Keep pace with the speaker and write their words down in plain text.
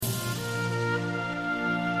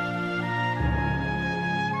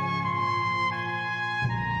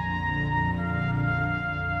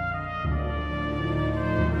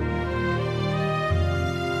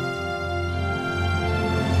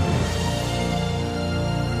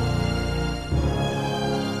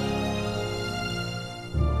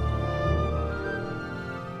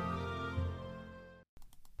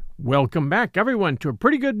Welcome back, everyone, to a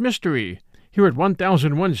pretty good mystery here at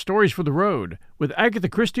 1001 Stories for the Road with Agatha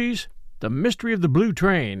Christie's The Mystery of the Blue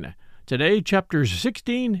Train. Today, chapters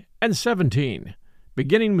 16 and 17.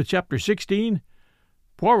 Beginning with chapter 16,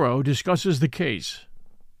 Poirot discusses the case.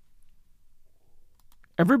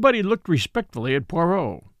 Everybody looked respectfully at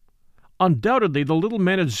Poirot. Undoubtedly, the little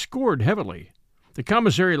man had scored heavily. The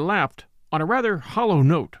commissary laughed on a rather hollow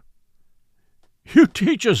note. "You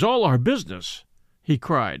teach us all our business," he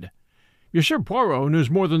cried. "Monsieur Poirot knows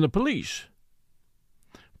more than the police."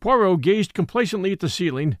 Poirot gazed complacently at the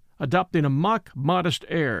ceiling, adopting a mock-modest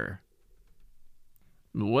air.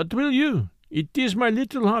 "What will you? It is my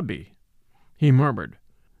little hobby," he murmured.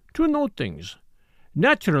 "To know things.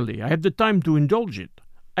 Naturally, I have the time to indulge it.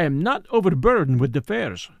 I am not overburdened with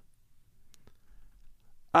affairs."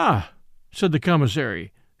 "Ah," said the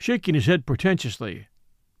commissary, shaking his head portentously.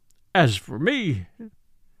 "As for me—"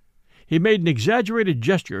 He made an exaggerated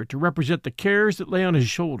gesture to represent the cares that lay on his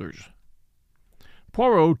shoulders.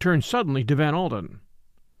 Poirot turned suddenly to Van Alden.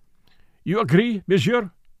 "You agree,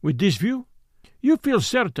 monsieur, with this view? You feel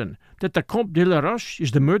certain that the Comte de la Roche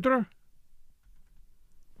is the murderer?"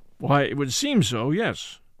 "Why, it would seem so,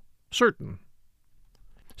 yes. Certain."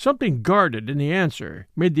 Something guarded in the answer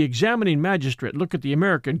made the examining magistrate look at the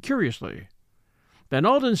American curiously. Van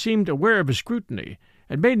Alden seemed aware of his scrutiny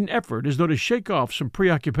and made an effort as though to shake off some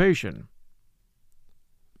preoccupation.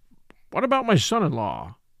 "What about my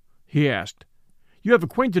son-in-law?" he asked. "You have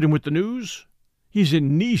acquainted him with the news? He's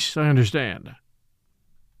in Nice, I understand."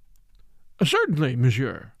 "Certainly,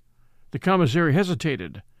 monsieur." The commissary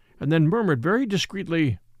hesitated, and then murmured very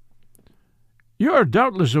discreetly, "You are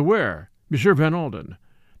doubtless aware, Monsieur Van Alden,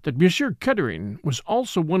 that Monsieur Kettering was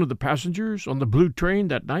also one of the passengers on the blue train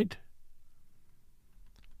that night?"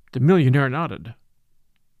 The millionaire nodded.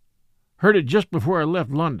 "Heard it just before I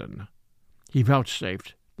left London," he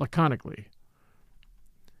vouchsafed laconically.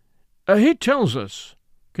 "He tells us,"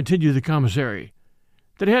 continued the commissary,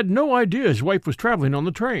 "that he had no idea his wife was traveling on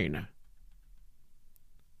the train."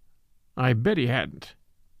 "I bet he hadn't,"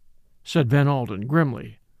 said Van Alden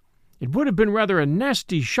grimly. "It would have been rather a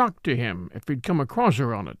nasty shock to him if he'd come across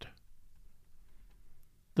her on it."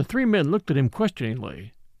 The three men looked at him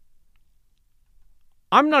questioningly.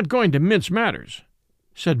 "I'm not going to mince matters,"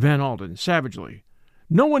 said Van Alden savagely.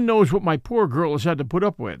 "No one knows what my poor girl has had to put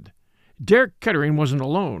up with. Derek Kettering wasn't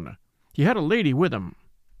alone. He had a lady with him."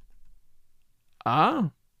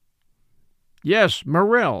 "Ah?" "Yes,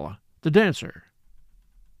 Morel, the dancer."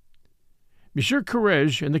 Monsieur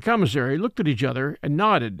Courrèges and the commissary looked at each other and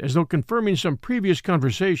nodded as though confirming some previous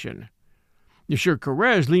conversation. Monsieur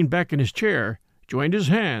Courrèges leaned back in his chair, joined his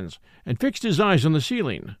hands, and fixed his eyes on the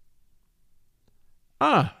ceiling.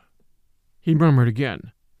 "Ah," he murmured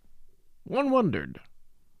again. "One wondered."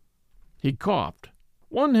 He coughed.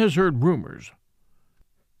 "One has heard rumors."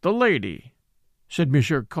 "The lady," said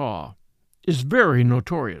Monsieur Caw, "is very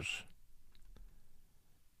notorious."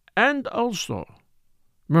 "And also,"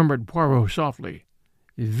 murmured Poirot softly,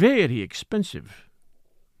 "very expensive."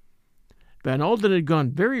 Van Alden had gone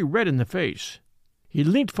very red in the face. He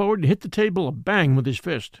leant forward and hit the table a bang with his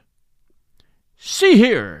fist. "See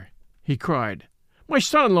here!" he cried. "My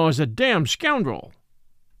son-in-law is a damned scoundrel."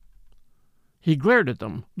 He glared at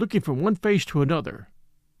them, looking from one face to another.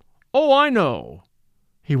 "Oh, I know,"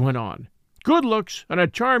 he went on. "Good looks and a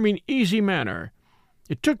charming, easy manner.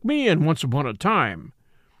 It took me in once upon a time.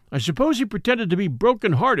 I suppose he pretended to be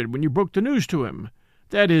broken-hearted when you broke the news to him.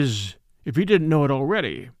 That is, if he didn't know it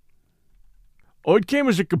already." "Oh, it came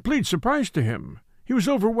as a complete surprise to him. He was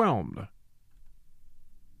overwhelmed."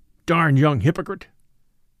 "Darn young hypocrite,"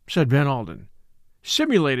 said Van Alden.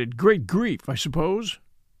 "Simulated great grief, I suppose?"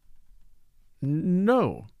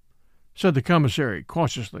 "No," said the commissary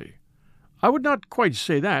cautiously. "I would not quite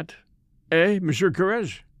say that. Eh, Monsieur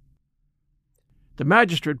Courrèges?" The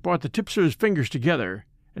magistrate brought the tips of his fingers together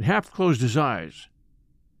and half closed his eyes.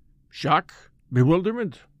 "Shock,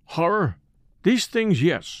 bewilderment, horror, these things,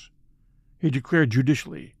 yes," he declared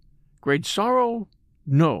judicially. "Great sorrow?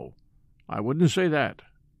 No, I wouldn't say that."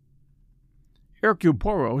 Hercule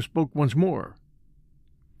Poirot spoke once more.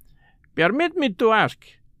 "Permit me to ask,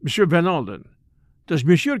 Monsieur Van Alden, does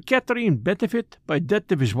Monsieur Kettering benefit by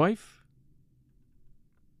death of his wife?"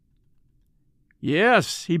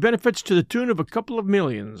 "Yes, he benefits to the tune of a couple of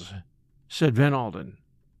millions," said Van Alden.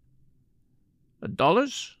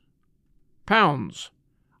 "Dollars?" "Pounds.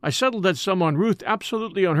 I settled that sum on Ruth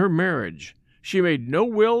absolutely on her marriage. She made no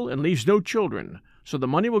will and leaves no children, so the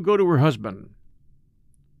money will go to her husband."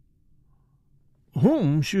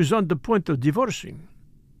 "Whom she is on the point of divorcing,"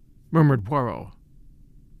 murmured Poirot.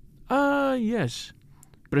 "Ah, yes,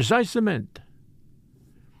 precisement."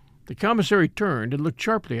 The commissary turned and looked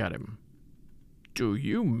sharply at him. "Do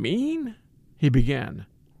you mean—" he began.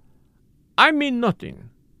 "I mean nothing,"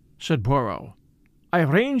 said Poirot. "I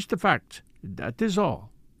arranged the facts. That is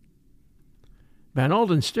all." Van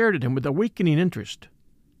Alden stared at him with awakening interest.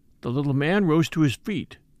 The little man rose to his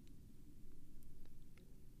feet.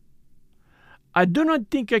 "I do not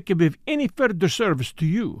think I can be of any further service to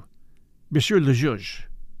you, Monsieur le Juge,"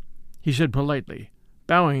 he said politely,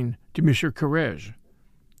 bowing to Monsieur Courage.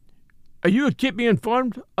 "You will keep me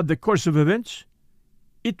informed of the course of events?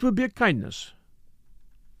 It will be a kindness."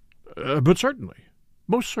 "But certainly,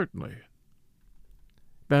 most certainly."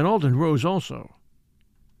 Van Alden rose also.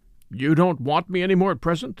 "You don't want me any more at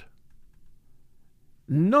present?"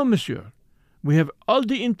 "No, monsieur. We have all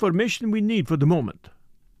the information we need for the moment."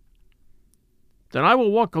 "Then I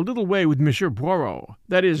will walk a little way with Monsieur Poirot.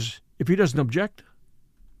 That is, if he doesn't object."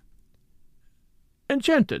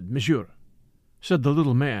 "Enchanted, monsieur," said the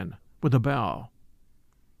little man, with a bow.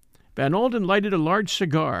 Van Alden lighted a large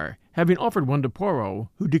cigar, having offered one to Poirot,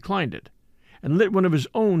 who declined it, and lit one of his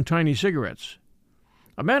own tiny cigarettes.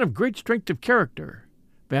 A man of great strength of character,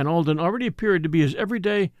 Van Alden already appeared to be his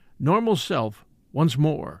everyday, normal self once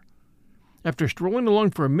more. After strolling along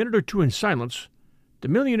for a minute or two in silence, the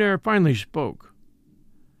millionaire finally spoke.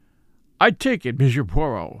 "I take it, Monsieur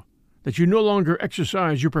Poirot, that you no longer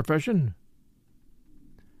exercise your profession?"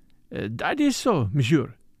 "That is so,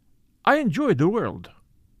 monsieur. I enjoy the world."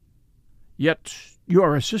 "Yet you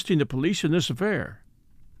are assisting the police in this affair."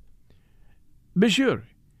 "Monsieur,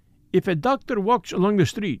 if a doctor walks along the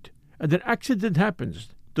street and an accident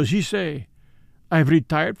happens, does he say, 'I have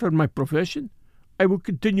retired from my profession. I will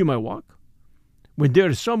continue my walk,' when there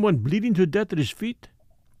is someone bleeding to death at his feet?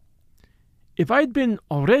 If I had been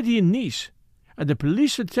already in Nice, and the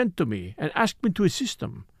police had sent to me and asked me to assist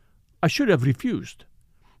them, I should have refused.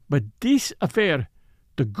 But this affair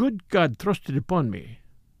the good God thrusted upon me."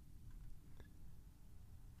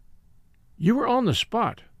 "You were on the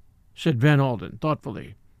spot," said Van Alden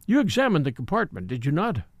thoughtfully. "You examined the compartment, did you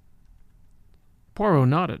not?" Poirot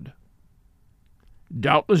nodded.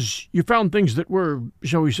 "Doubtless you found things that were,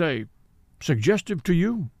 shall we say, suggestive to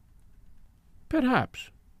you?"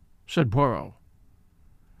 "Perhaps," said Poirot.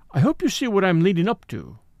 "I hope you see what I'm leading up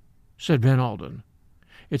to," said Van Alden.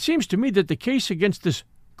 "It seems to me that the case against this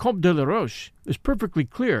Comte de la Roche is perfectly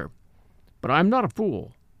clear, but I am not a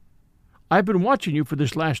fool. I've been watching you for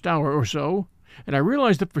this last hour or so, and I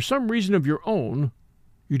realize that for some reason of your own,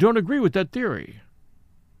 you don't agree with that theory."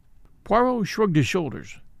 Poirot shrugged his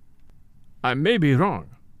shoulders. "I may be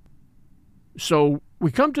wrong. So we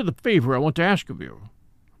come to the favor I want to ask of you.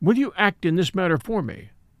 Will you act in this matter for me?"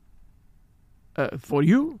 "For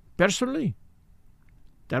you, personally?"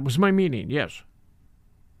 "That was my meaning, yes."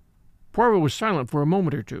 Poirot was silent for a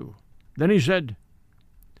moment or two. Then he said,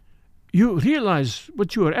 "You realize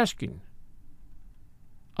what you are asking?"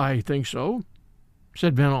 "I think so,"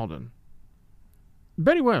 said Van Alden.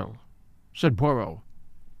 "Very well," said Poirot.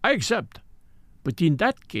 "I accept. But in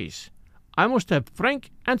that case, I must have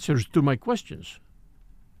frank answers to my questions."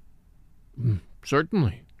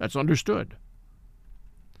 "Certainly. That's understood."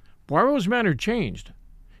 Poirot's manner changed.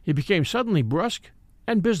 He became suddenly brusque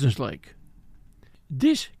and businesslike.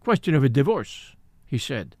 "This question of a divorce," he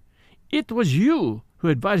said, "it was you who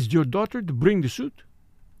advised your daughter to bring the suit?"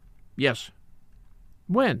 "Yes."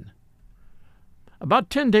 "When?" "About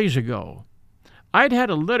 10 days ago. I'd had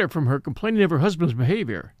a letter from her complaining of her husband's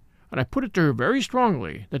behavior, and I put it to her very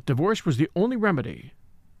strongly that divorce was the only remedy."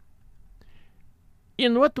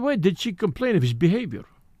 "In what way did she complain of his behavior?"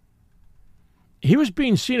 "He was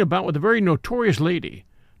being seen about with a very notorious lady,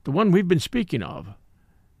 the one we've been speaking of.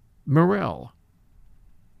 Morel."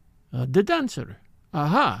 "The dancer?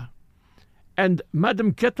 Aha! And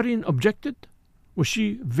Madame Catherine objected? Was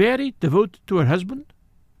she very devoted to her husband?"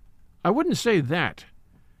 "I wouldn't say that,"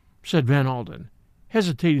 said Van Alden,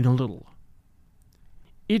 hesitating a little.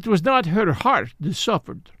 "It was not her heart that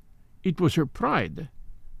suffered. It was her pride.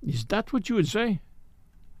 Is that what you would say?"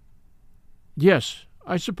 "Yes,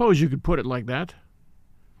 I suppose you could put it like that."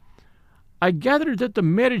 "I gathered that the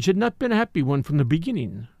marriage had not been a happy one from the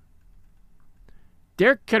beginning."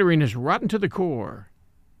 "Dirk Kettering is rotten to the core,"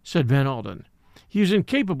 said Van Alden. "He is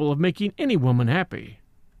incapable of making any woman happy."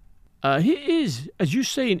 "He is, as you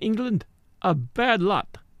say in England, a bad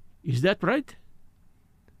lot. Is that right?"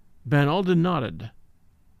 Van Alden nodded.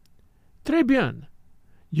 "Très bien.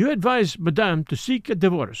 You advise Madame to seek a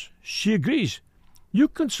divorce. She agrees. You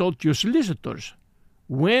consult your solicitors.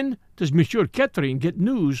 When does Monsieur Kettering get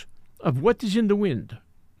news of what is in the wind?"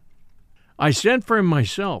 "I sent for him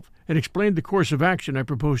myself and explained the course of action I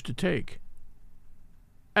proposed to take."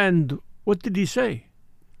 "And what did he say?"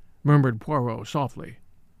 murmured Poirot softly.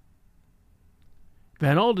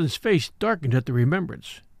 Van Alden's face darkened at the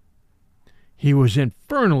remembrance. He was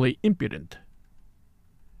infernally impudent.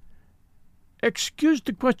 "Excuse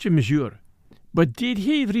the question, monsieur, but did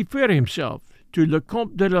he refer himself to Le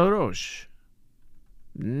Comte de la Roche?"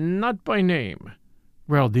 "Not by name,"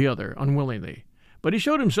 growled the other unwillingly, but he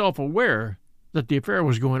showed himself aware that the affair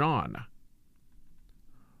was going on.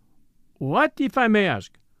 "What, if I may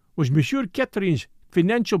ask, was Monsieur Catherine's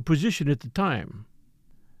financial position at the time?"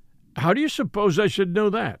 "How do you suppose I should know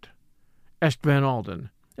that?" asked Van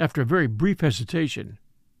Alden, after a very brief hesitation.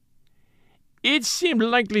 "It seemed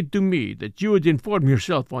likely to me that you would inform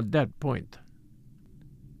yourself on that point."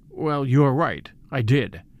 "Well, you are right. I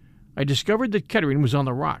did. I discovered that Catherine was on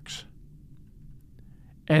the rocks."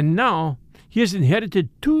 "And now he has inherited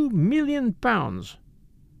 £2,000,000.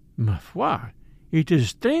 Ma foi, it is a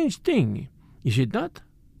strange thing, is it not?"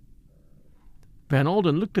 Van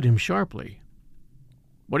Alden looked at him sharply.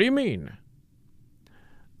 "What do you mean?"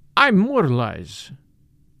 "I moralize,"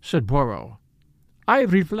 said Poirot. "I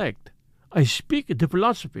reflect. I speak the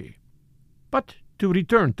philosophy. But to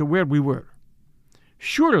return to where we were.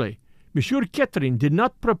 Surely Monsieur Catherine did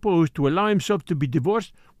not propose to allow himself to be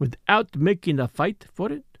divorced without making a fight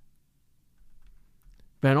for it?"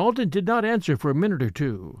 Van Alden did not answer for a minute or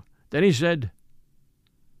two. Then he said,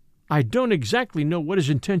 "I don't exactly know what his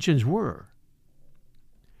intentions were."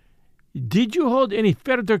 "Did you hold any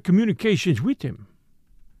further communications with him?"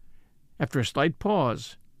 After a slight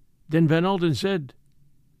pause, then Van Alden said,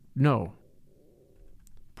 "No."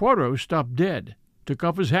 Poirot stopped dead, took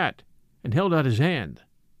off his hat, and held out his hand.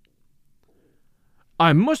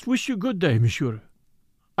 "I must wish you good day, monsieur.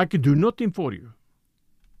 I can do nothing for you."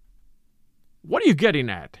 "What are you getting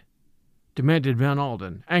at?" demanded Van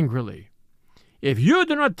Alden angrily. "If you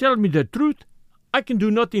do not tell me the truth, I can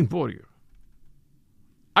do nothing for you."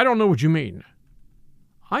 "I don't know what you mean."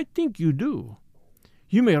 "I think you do.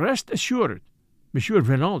 You may rest assured, Monsieur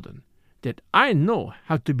Van Alden, that I know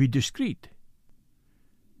how to be discreet."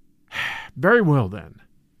 "Very well, then,"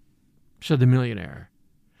 said the millionaire.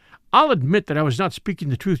 "I'll admit that I was not speaking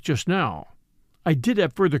the truth just now. I did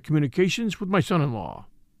have further communications with my son-in-law."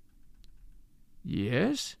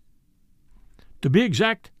 "Yes?" "To be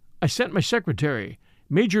exact, I sent my secretary,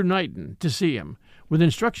 Major Knighton, to see him, with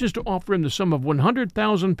instructions to offer him the sum of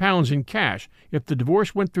 £100,000 in cash if the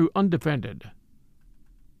divorce went through undefended."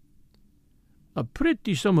 "A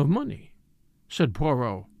pretty sum of money," said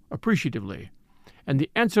Poirot appreciatively. "And the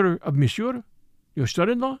answer of monsieur, your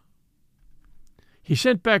son-in-law?" "He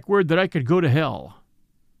sent back word that I could go to hell,"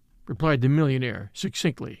 replied the millionaire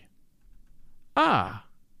succinctly. "Ah,"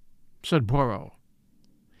 said Poirot.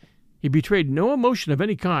 He betrayed no emotion of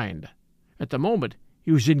any kind. At the moment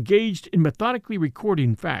he was engaged in methodically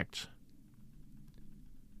recording facts.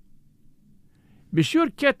 "Monsieur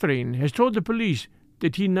Catherine has told the police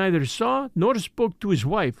that he neither saw nor spoke to his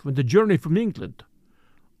wife on the journey from England.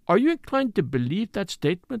 Are you inclined to believe that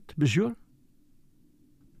statement, monsieur?"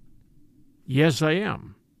 "Yes, I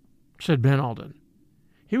am," said Van Alden.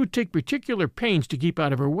 "He would take particular pains to keep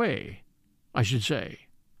out of her way, I should say."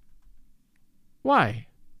 "Why?"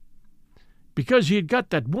 "Because he had got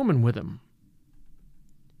that woman with him."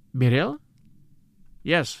 "Mireille?"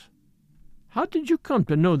 "Yes." "How did you come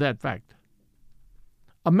to know that fact?"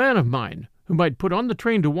 "A man of mine, whom I'd put on the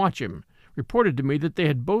train to watch him, reported to me that they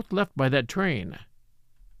had both left by that train."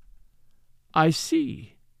 "I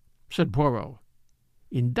see," said Poirot.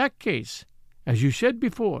 "In that case, as you said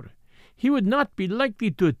before, he would not be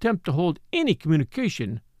likely to attempt to hold any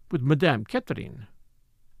communication with Madame Catherine."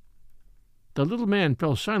 The little man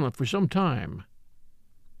fell silent for some time.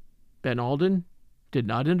 Van Alden did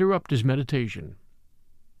not interrupt his meditation.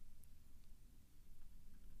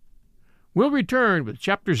 We'll return with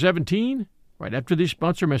Chapter 17 right after these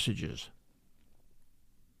sponsor messages.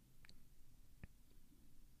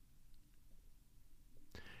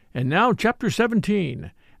 And now Chapter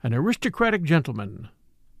 17, An Aristocratic Gentleman.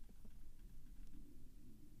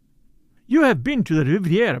 "You have been to the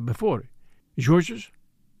Riviera before, Georges?"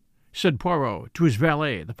 said Poirot to his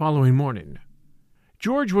valet the following morning.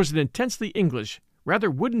 George was an intensely English, rather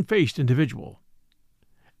wooden-faced individual.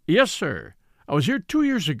 "Yes, sir. I was here 2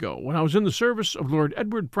 years ago, when I was in the service of Lord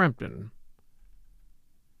Edward Frampton."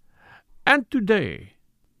 "And today,"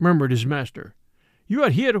 murmured his master, "you are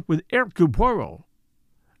here with Hercule Poirot.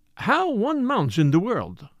 How one mounts in the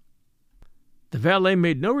world!" The valet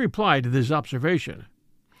made no reply to this observation.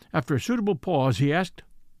 After a suitable pause, he asked,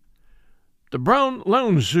 "The brown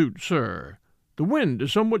lounge suit, sir. The wind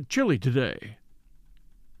is somewhat chilly today."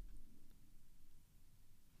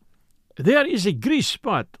 "There is a grease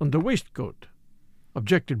spot on the waistcoat."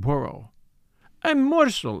 objected Poirot. A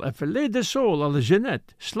morsel of filet de sole à la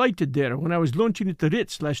Jeannette slighted there when I was lunching at the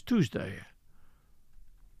Ritz last Tuesday.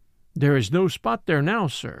 There is no spot there now,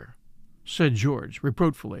 sir, said George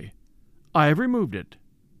reproachfully. I have removed it.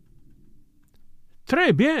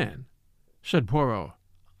 Très bien, said Poirot.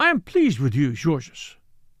 I am pleased with you, Georges.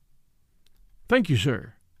 Thank you,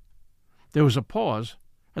 sir. There was a pause,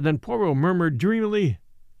 and then Poirot murmured dreamily,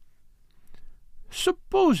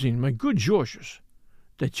 Supposing, my good Georges,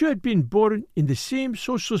 that you had been born in the same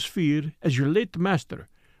social sphere as your late master,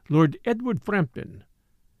 Lord Edward Frampton,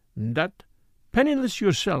 and that, penniless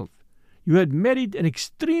yourself, you had married an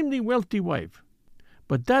extremely wealthy wife,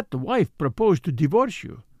 but that the wife proposed to divorce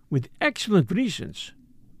you with excellent reasons,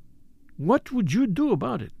 what would you do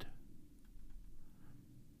about it?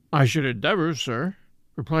 I should endeavor, sir,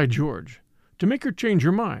 replied George, to make her change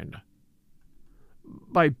her mind.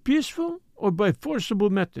 By peaceful or by forcible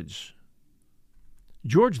methods?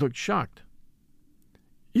 George looked shocked.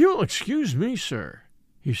 You'll excuse me, sir,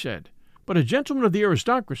 he said, but a gentleman of the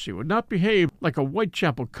aristocracy would not behave like a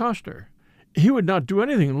Whitechapel coster. He would not do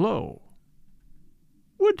anything low.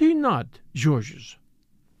 Would he not, Georges?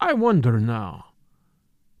 I wonder now.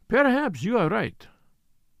 Perhaps you are right.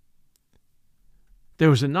 There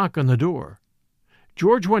was a knock on the door.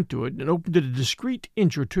 George went to it and opened it a discreet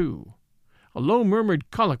inch or two. A low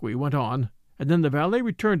murmured colloquy went on, and then the valet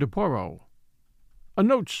returned to Poirot. A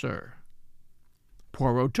note, sir.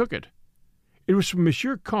 Poirot took it. It was from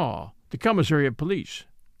Monsieur Caw, the commissary of police.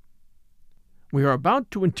 We are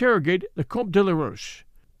about to interrogate the Comte de la Roche.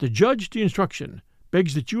 The judge d'instruction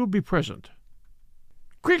begs that you will be present.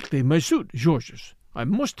 Quickly, my suit, Georges. I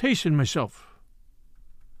must hasten myself.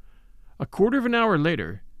 A quarter of an hour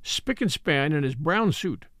later, spick and span in his brown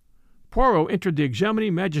suit, Poirot entered the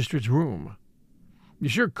examining magistrate's room.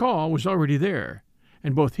 Monsieur Caw was already there,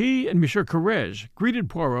 and both he and Monsieur Carrez greeted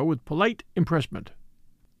Poirot with polite empressement.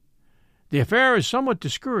 The affair is somewhat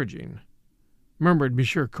discouraging, murmured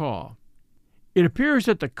Monsieur Caw. It appears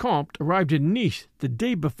that the Comte arrived in Nice the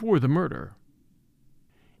day before the murder.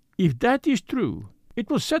 If that is true, it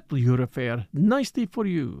will settle your affair nicely for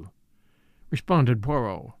you, responded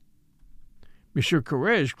Poirot. Monsieur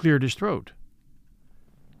Carrez cleared his throat.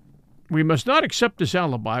 We must not accept this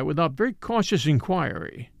alibi without very cautious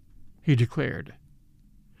inquiry, he declared.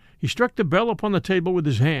 He struck the bell upon the table with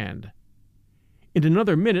his hand. In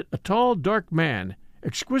another minute a tall, dark man,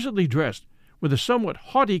 exquisitely dressed, with a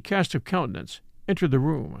somewhat haughty cast of countenance, entered the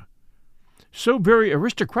room. So very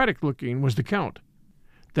aristocratic-looking was the Count,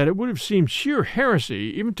 that it would have seemed sheer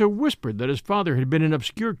heresy even to whisper that his father had been an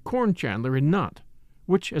obscure corn-chandler in Nantes,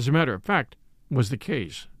 which, as a matter of fact, was the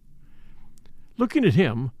case. Looking at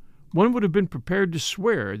him, one would have been prepared to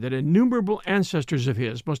swear that innumerable ancestors of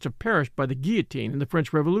his must have perished by the guillotine in the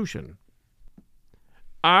French Revolution.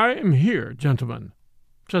 I am here, gentlemen,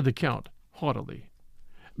 said the Count, haughtily.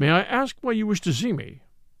 May I ask why you wish to see me?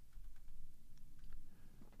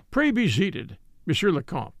 Pray be seated, Monsieur le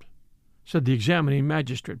Comte, said the examining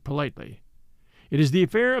magistrate politely. It is the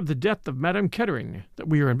affair of the death of Madame Kettering that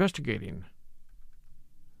we are investigating.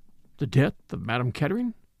 The death of Madame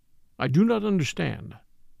Kettering? I do not understand.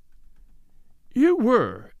 You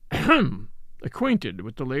were acquainted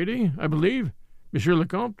with the lady, I believe, Monsieur le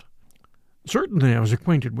Comte? Certainly I was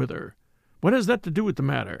acquainted with her. What has that to do with the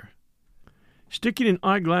matter? Sticking an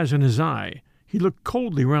eyeglass in his eye, he looked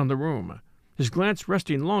coldly round the room, his glance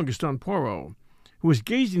resting longest on Poirot, who was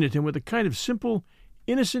gazing at him with a kind of simple,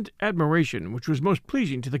 innocent admiration which was most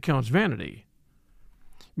pleasing to the Count's vanity.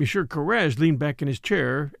 Monsieur Carrez leaned back in his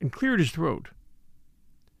chair and cleared his throat.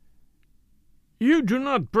 You do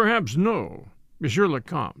not perhaps know, Monsieur le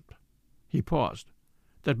Comte, he paused,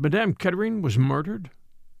 that Madame Kettering was murdered?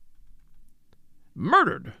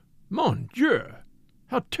 Murdered? Mon Dieu!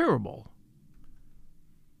 How terrible!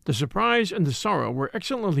 The surprise and the sorrow were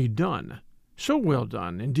excellently done, so well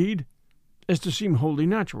done, indeed, as to seem wholly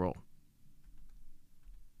natural.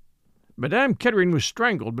 Madame Kettering was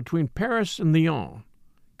strangled between Paris and Lyons,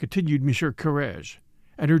 continued Monsieur Carrez,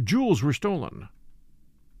 and her jewels were stolen.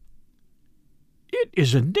 It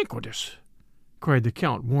is iniquitous, cried the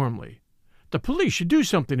Count warmly. The police should do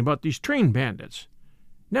something about these train bandits.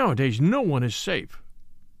 Nowadays no one is safe.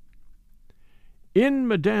 In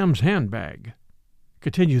Madame's handbag,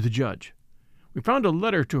 continued the judge, we found a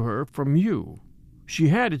letter to her from you. She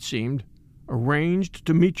had, it seemed, arranged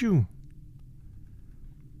to meet you.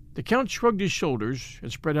 The Count shrugged his shoulders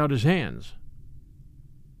and spread out his hands.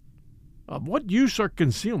 Of what use are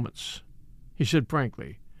concealments? He said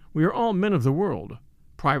frankly. We are all men of the world,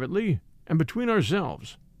 privately and between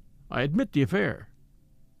ourselves. I admit the affair.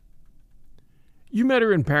 You met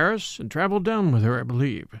her in Paris and travelled down with her, I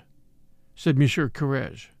believe," said Monsieur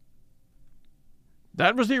Courrèges.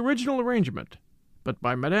 "That was the original arrangement, but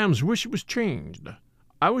by Madame's wish it was changed.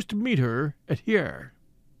 I was to meet her at here."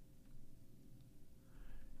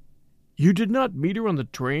 "You did not meet her on the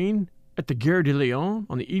train at the Gare de Lyon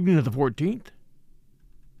on the evening of the 14th?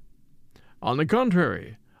 "On the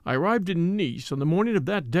contrary, I arrived in Nice on the morning of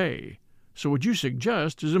that day, so what you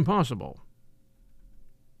suggest is impossible."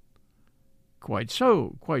 Quite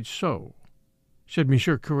so," said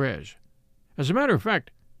Monsieur Courrèges. "As a matter of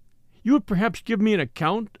fact, you would perhaps give me an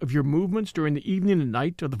account of your movements during the evening and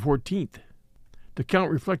night of the 14th. The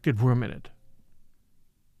Count reflected for a minute.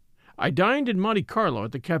 "I dined in Monte Carlo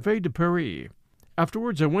at the Café de Paris.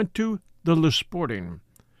 Afterwards I went to the Le Sporting.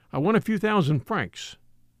 I won a few thousand francs."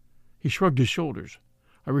 He shrugged his shoulders.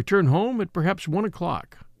 "I returned home at perhaps 1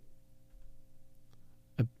 o'clock."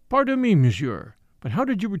 "Pardon me, monsieur, but how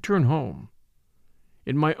did you return home?"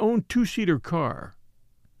 "In my own 2-seater car."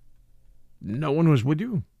 "No one was with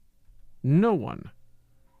you?" "No one."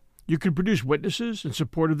 "You could produce witnesses in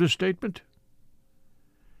support of this statement?"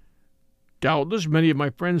 "Doubtless many of my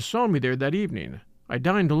friends saw me there that evening. I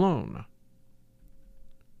dined alone."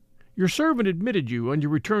 "Your servant admitted you on your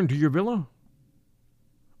return to your villa?"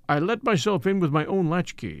 "I let myself in with my own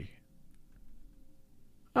latchkey."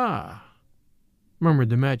 "Ah," murmured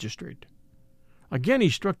the magistrate. Again he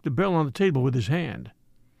struck the bell on the table with his hand.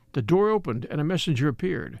 The door opened, and a messenger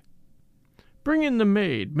appeared. "Bring in the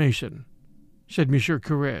maid, Mason," said Monsieur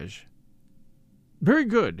Courrèges. "Very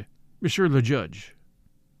good, Monsieur le Judge."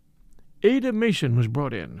 Ada Mason was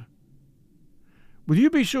brought in. "Will you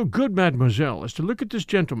be so good, mademoiselle, as to look at this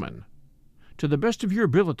gentleman? To the best of your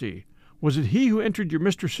ability, was it he who entered your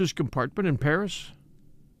mistress's compartment in Paris?"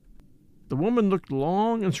 The woman looked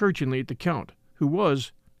long and searchingly at the Count, who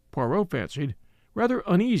was, Poirot fancied, rather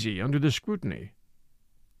uneasy under this scrutiny.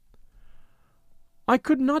 "I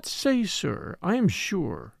could not say, sir, I am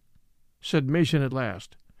sure," said Mason at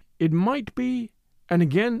last. "It might be, and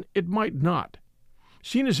again it might not.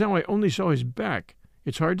 Seeing as how I only saw his back,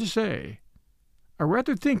 it's hard to say. I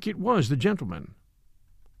rather think it was the gentleman."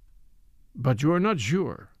 "But you are not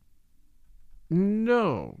sure?"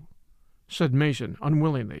 "No," said Mason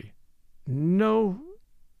unwillingly. "No,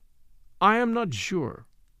 I am not sure."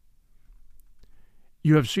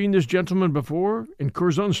 "You have seen this gentleman before in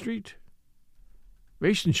Curzon Street?"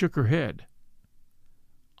 Mason shook her head.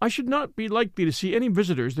 "I should not be likely to see any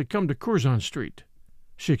visitors that come to Curzon Street,"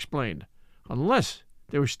 she explained, "unless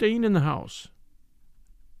they were staying in the house."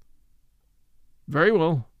 "Very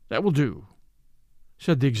well, that will do,"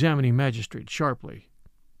 said the examining magistrate sharply.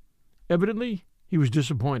 Evidently he was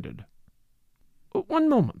disappointed. "One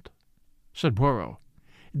moment," said Poirot.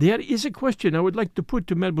 "There is a question I would like to put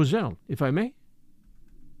to mademoiselle, if I may?"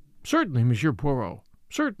 "Certainly, Monsieur Poirot,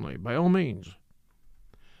 certainly, by all means."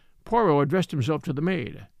 Poirot addressed himself to the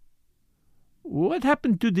maid. "What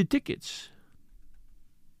happened to the tickets?"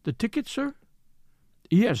 "The tickets, sir?"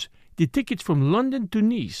 "Yes, the tickets from London to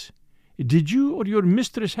Nice. Did you or your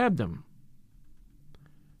mistress have them?"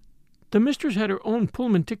 "The mistress had her own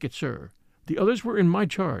Pullman ticket, sir. The others were in my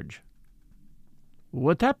charge."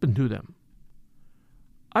 "What happened to them?"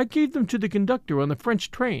 "I gave them to the conductor on the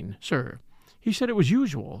French train, sir. He said it was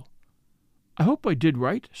usual. I hope I did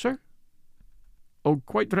right, sir?" "Oh,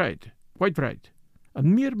 quite right, quite right. A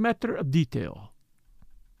mere matter of detail."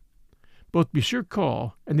 Both Monsieur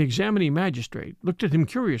Call and the examining magistrate looked at him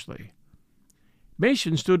curiously.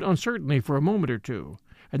 Mason stood uncertainly for a moment or two,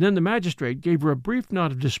 and then the magistrate gave her a brief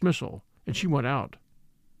nod of dismissal, and she went out.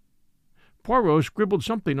 Poirot scribbled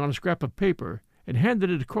something on a scrap of paper and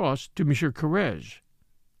handed it across to Monsieur Courrèges.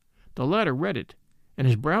 The latter read it, and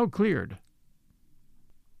his brow cleared.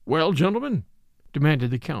 "Well, gentlemen,"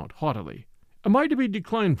 demanded the Count haughtily, "am I to be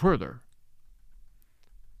declined further?"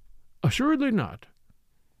 "Assuredly not,"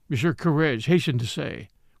 Monsieur Courrèges hastened to say,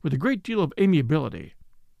 with a great deal of amiability.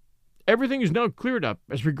 "Everything is now cleared up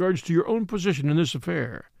as regards to your own position in this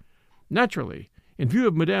affair. Naturally, in view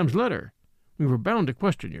of Madame's letter, we were bound to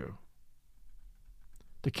question you."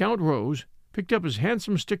 The Count rose, picked up his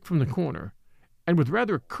handsome stick from the corner, and with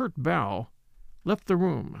rather a curt bow, left the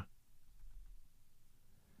room.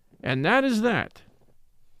 "And that is that,"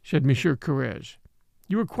 said Monsieur Courrèges.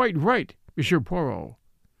 "You were quite right, Monsieur Poirot.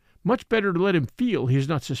 Much better to let him feel he is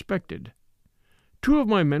not suspected. 2 of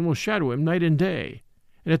my men will shadow him night and day,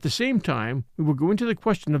 and at the same time we will go into the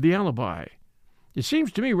question of the alibi. It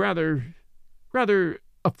seems to me rather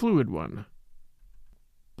a fluid one."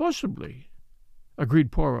 "Possibly,"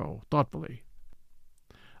 agreed Poirot thoughtfully.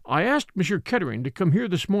 "I asked Monsieur Kettering to come here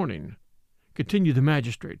this morning," continued the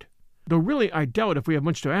magistrate, "though really I doubt if we have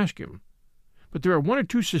much to ask him. but there are one or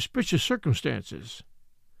two suspicious circumstances."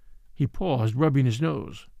 He paused, rubbing his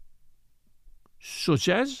nose. "Such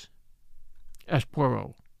as?" asked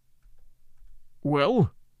Poirot.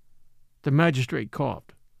 "Well," the magistrate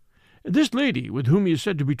coughed, "this lady with whom he is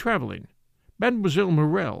said to be travelling, Mademoiselle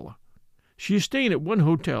Morel, she is staying at one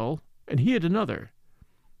hotel and he at another.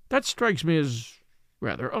 That strikes me as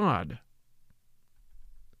rather odd."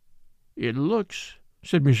 "It looks,"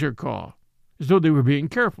 said Monsieur Caw, "as though they were being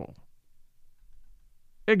careful."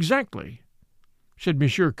 "Exactly," said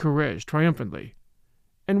Monsieur Courrèges triumphantly.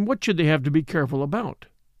 "And what should they have to be careful about?"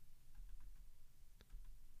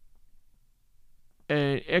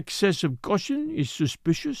 "An excess of caution is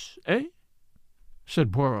suspicious, eh?"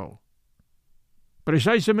 said Poirot.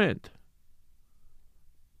 "Precisement."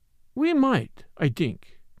 "We might, I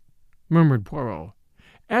think," murmured Poirot,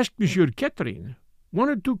 "ask Monsieur Kettering one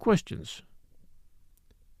or two questions."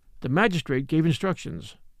 The magistrate gave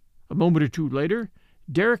instructions. A moment or two later,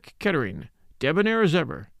 Derek Kettering, debonair as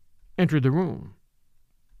ever, entered the room.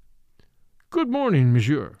 "Good morning,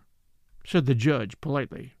 monsieur," said the judge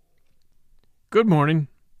politely. "Good morning,"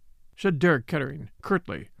 said Derek Kettering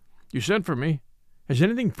curtly. "You sent for me. Has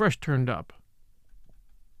anything fresh turned up?"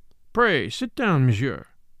 "Pray sit down, monsieur."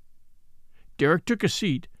 Derek took a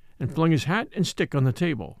seat and flung his hat and stick on the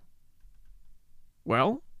table.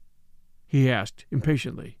 "Well?" he asked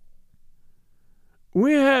impatiently.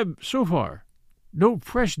 "We have, so far, no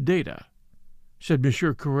fresh data," said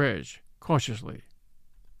Monsieur Courrèges cautiously.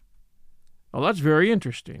 "Well, that's very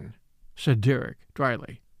interesting," said Derek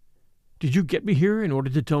dryly. "Did you get me here in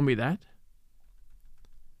order to tell me that?"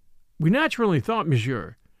 "We naturally thought,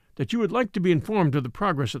 monsieur, that you would like to be informed of the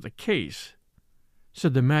progress of the case,"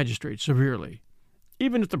 said the magistrate severely,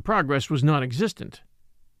 "even if the progress was non-existent.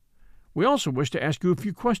 We also wish to ask you a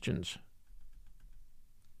few questions."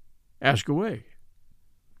 "Ask away."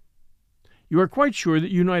 "You are quite sure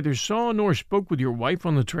that you neither saw nor spoke with your wife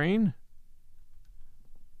on the train?"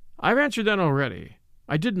 "I've answered that already.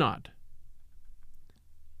 I did not."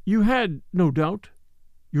 "You had, no doubt,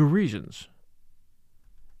 your reasons."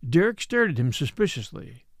 Derek stared at him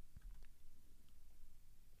suspiciously.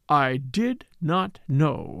 "I did not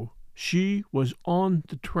know she was on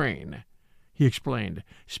the train," he explained,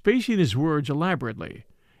 spacing his words elaborately,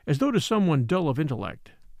 as though to someone dull of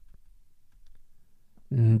intellect.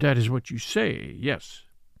 "That is what you say, yes,"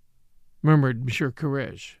 murmured Monsieur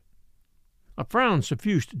Courrèges. A frown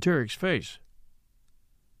suffused Derek's face.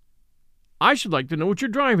 "I should like to know what you're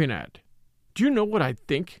driving at. Do you know what I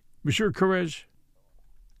think, Monsieur Courrèges?"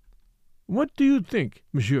 "What do you think,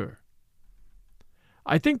 monsieur?"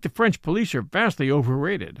 "I think the French police are vastly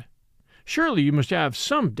overrated. Surely you must have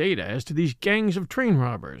some data as to these gangs of train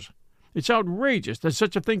robbers. It's outrageous that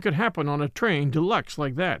such a thing could happen on a train de luxe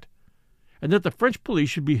like that, and that the French police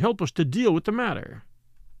should be helpless to deal with the matter."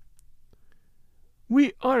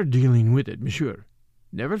 "We are dealing with it, monsieur.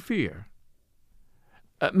 Never fear."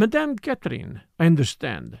 "Madame Catherine, I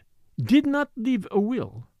understand, did not leave a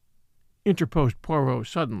will," interposed Poirot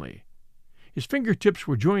suddenly. His fingertips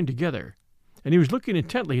were joined together, and he was looking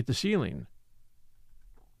intently at the ceiling.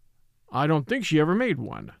 "I don't think she ever made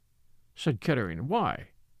one," said Kettering. "Why?"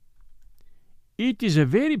 "It is a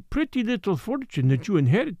very pretty little fortune that you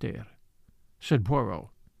inherit there," said Poirot.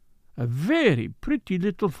 "A very pretty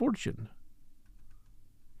little fortune."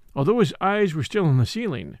 Although his eyes were still on the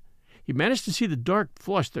ceiling, he managed to see the dark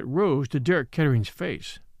flush that rose to Derek Kettering's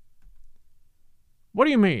face. "What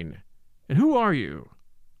do you mean? And who are you?"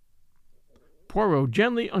 Poirot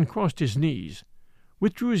gently uncrossed his knees,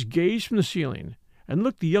 withdrew his gaze from the ceiling, and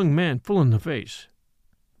looked the young man full in the face.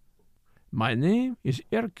 "My name is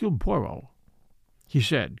Hercule Poirot," he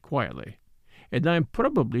said quietly, "and I am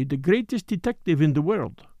probably the greatest detective in the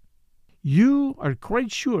world. You are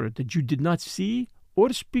quite sure that you did not see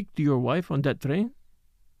or speak to your wife on that train?"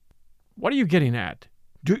 "What are you getting at?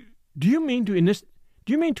 Do you mean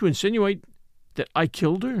to insinuate that I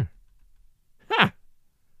killed her?" "Ha!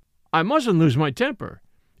 I mustn't lose my temper.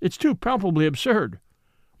 It's too palpably absurd.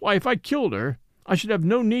 Why, if I killed her, I should have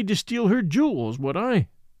no need to steal her jewels, would I?"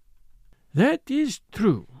 "That is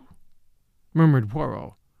true," murmured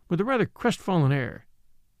Poirot, with a rather crestfallen air.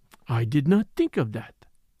 "I did not think of that."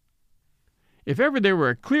 "If ever there were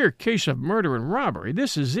a clear case of murder and robbery,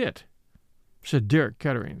 this is it," said Derek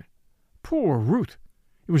Kettering. "Poor Ruth!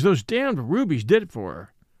 It was those damned rubies did it for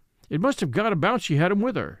her. It must have got about she had 'em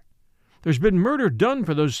with her. There's been murder done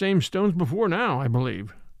for those same stones before now, I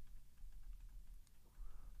believe."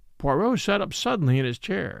 Poirot sat up suddenly in his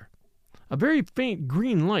chair. A very faint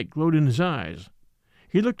green light glowed in his eyes.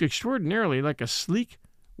 He looked extraordinarily like a sleek,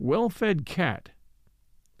 well-fed cat.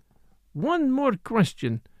 "One more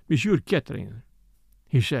question, Monsieur Kettering,"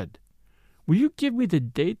 he said, "will you give me the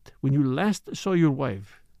date when you last saw your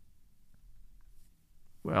wife?"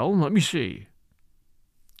 "Well, let me see."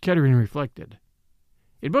 Kettering reflected.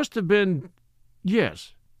 "It must have been,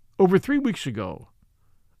 yes, over 3 weeks ago.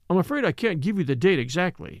 I'm afraid I can't give you the date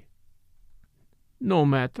exactly." "No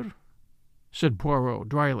matter," said Poirot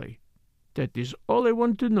dryly. "That is all I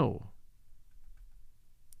want to know."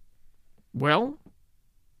 "Well?"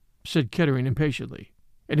 said Kettering impatiently.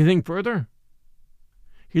 "Anything further?"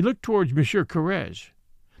 He looked towards Monsieur Carrez.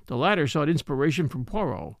 The latter sought inspiration from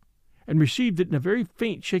Poirot, and received it in a very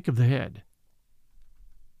faint shake of the head.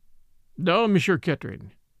 "No, Monsieur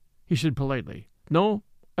Kettering," he said politely. "No,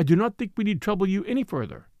 I do not think we need trouble you any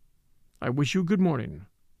further. I wish you good morning."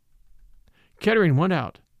 Kettering went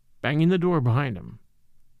out, banging the door behind him.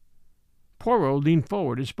 Poirot leaned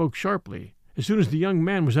forward and spoke sharply as soon as the young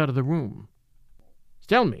man was out of the room.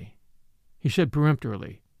 "Tell me," he said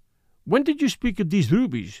peremptorily, "when did you speak of these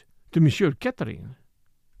rubies to Monsieur Kettering?"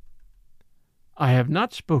 "I have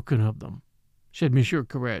not spoken of them," said Monsieur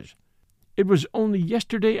Carrez. "It was only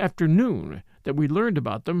yesterday afternoon that we learned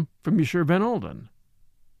about them from Monsieur Van Alden."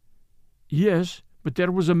 "Yes, but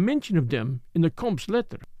there was a mention of them in the Comte's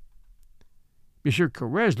letter." Monsieur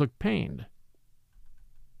Carrez looked pained.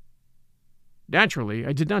 "Naturally,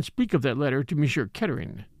 I did not speak of that letter to Monsieur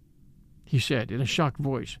Kettering," he said in a shocked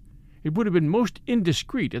voice. "It would have been most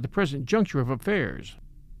indiscreet at the present juncture of affairs."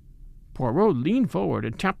 Poirot leaned forward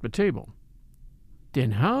and tapped the table.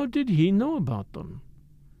 "Then how did he know about them?"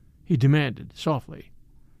 he demanded softly.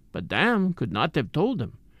 "Madame could not have told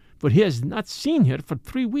him, for he has not seen her for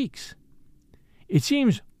 3 weeks. It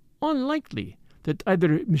seems unlikely that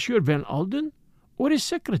either Monsieur Van Alden or his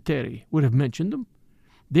secretary would have mentioned them.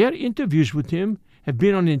 Their interviews with him have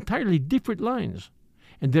been on entirely different lines,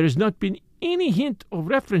 and there has not been any hint of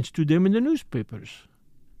reference to them in the newspapers."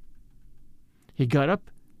 He got up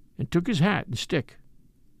and took his hat and stick.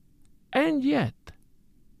 "And yet,"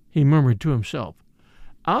 he murmured to himself,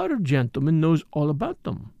 "our gentleman knows all about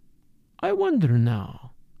them. I wonder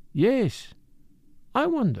now. Yes, I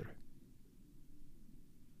wonder."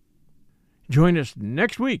 Join us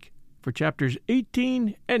next week for chapters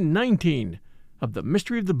 18 and 19 of The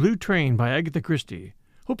Mystery of the Blue Train by Agatha Christie.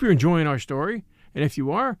 Hope you're enjoying our story, and if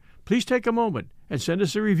you are, please take a moment and send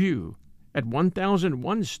us a review at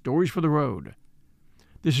 1001 Stories for the Road.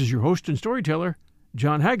 This is your host and storyteller,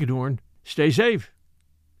 John Hagedorn. Stay safe,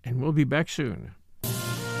 and we'll be back soon.